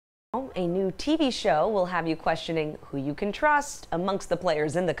A new TV show will have you questioning who you can trust amongst the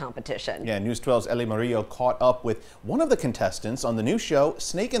players in the competition. Yeah, News 12's Eli Murillo caught up with one of the contestants on the new show,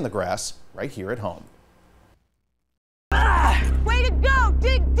 Snake in the Grass, right here at home. Way to go,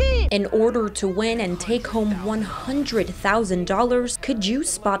 dig deep! In order to win and take home $100,000, could you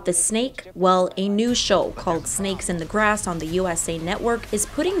spot the snake? Well, a new show called Snakes in the Grass on the USA Network is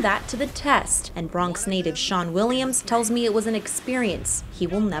putting that to the test. And Bronx native Sean Williams tells me it was an experience he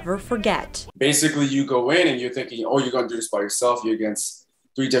will never forget. Basically, you go in and you're thinking, oh, you're going to do this by yourself. You're against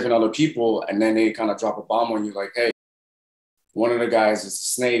 3 different other people. And then they kind of drop a bomb on you like, hey, one of the guys is a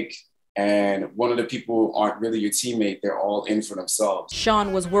snake. And one of the people aren't really your teammate. They're all in for themselves.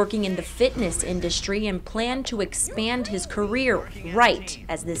 Sean was working in the fitness industry and planned to expand his career right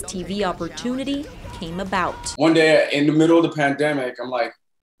as this TV opportunity came about. One day in the middle of the pandemic, I'm like,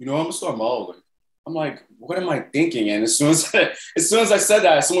 I'm gonna start modeling. I'm like, what am I thinking? And as soon as I said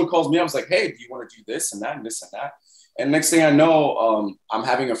that, someone calls me up. I was like, hey, do you want to do this and that and this and that? And next thing I know, I'm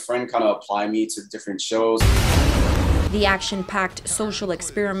having a friend kind of apply me to different shows. The action-packed social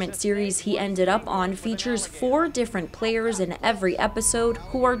experiment series he ended up on features 4 different players in every episode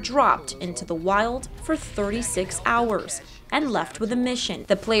who are dropped into the wild for 36 hours and left with a mission.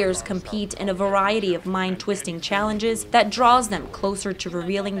 The players compete in a variety of mind-twisting challenges that draws them closer to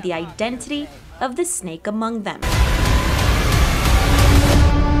revealing the identity of the snake among them.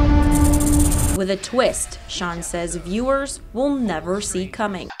 With a twist, Sean says viewers will never see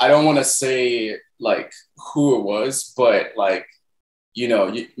coming. I don't want to say like who it was, but like,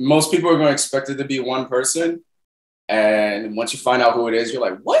 most people are going to expect it to be one person. And once you find out who it is, you're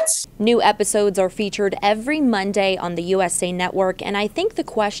like, what? New episodes are featured every Monday on the USA Network. And I think the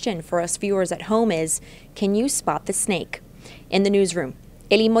question for us viewers at home is, can you spot the snake? In the newsroom,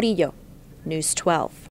 Eli Murillo, News 12.